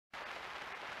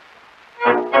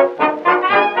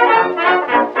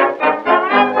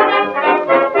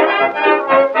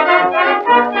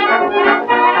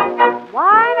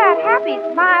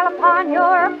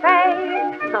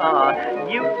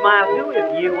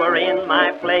were in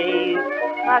my place.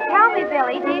 Well, tell me,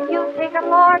 Billy, did you pick a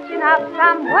fortune up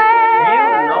somewhere?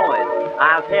 You know it.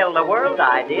 I'll tell the world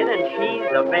I did, and she's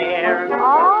a bear.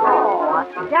 Oh,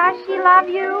 does she love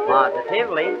you?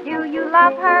 Positively. Do you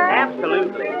love her?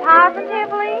 Absolutely.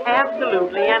 Positively?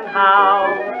 Absolutely, and how?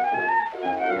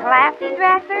 Classy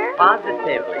dresser?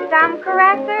 Positively. Some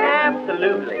caresser?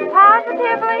 Absolutely.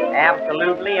 Positively?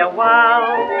 Absolutely a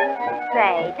wow.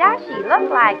 Say, does she look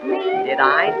like me? Did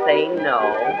I say no?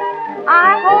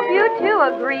 I hope you two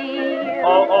agree.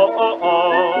 Oh, oh, oh,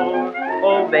 oh.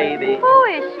 Oh, baby. Who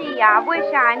is she? I wish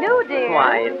I knew, dear.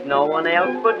 Why, it's no one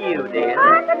else but you, dear.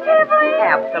 Positively?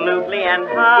 Absolutely, and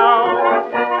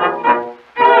how?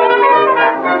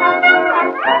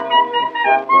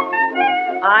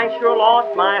 I sure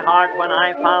lost my heart when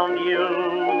I found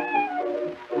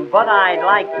you, but I'd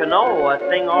like to know a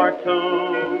thing or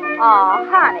two. Oh,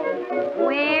 honey,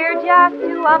 we're just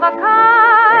two of a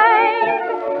kind.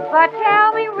 But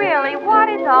tell me really what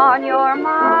is on your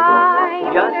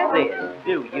mind. Just this,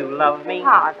 do you love me?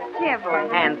 Positively.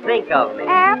 And think of me?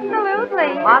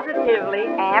 Absolutely. Positively?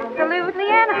 Absolutely,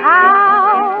 and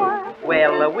how?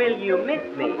 Well, will you miss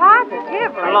me?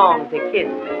 Positively. Long to kiss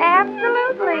me?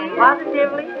 Absolutely.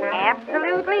 Positively?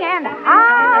 Absolutely, and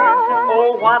how?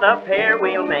 Oh, what a pair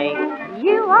we'll make.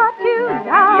 You ought to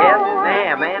know. Yes,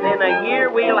 ma'am, and in a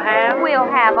year we'll have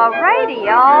a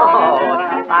radio. Oh,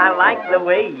 I like the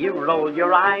way you roll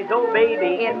your eyes, oh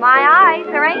baby. In my eyes,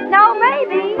 there ain't no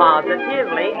maybe.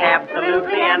 Positively,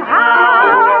 absolutely, and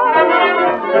how?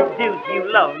 Do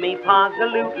you love me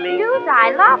positively? Does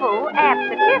I love you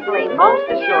absolutely? Most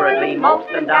assuredly, most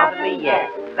undoubtedly, yes.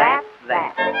 That's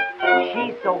that.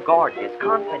 She's so gorgeous,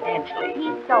 confidentially.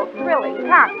 He's so thrilling,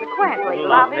 consequently.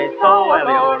 Love is so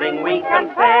alluring, we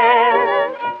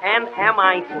confess. And am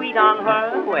I sweet on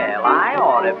her? Well, I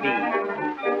ought to be.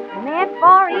 Meant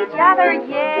for each other,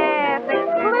 yes,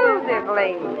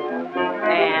 exclusively.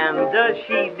 And does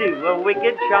she do a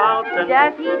wicked Charleston?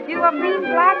 Does he do a mean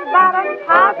black bottom?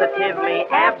 Positively,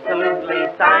 absolutely,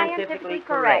 scientifically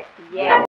correct. Yes.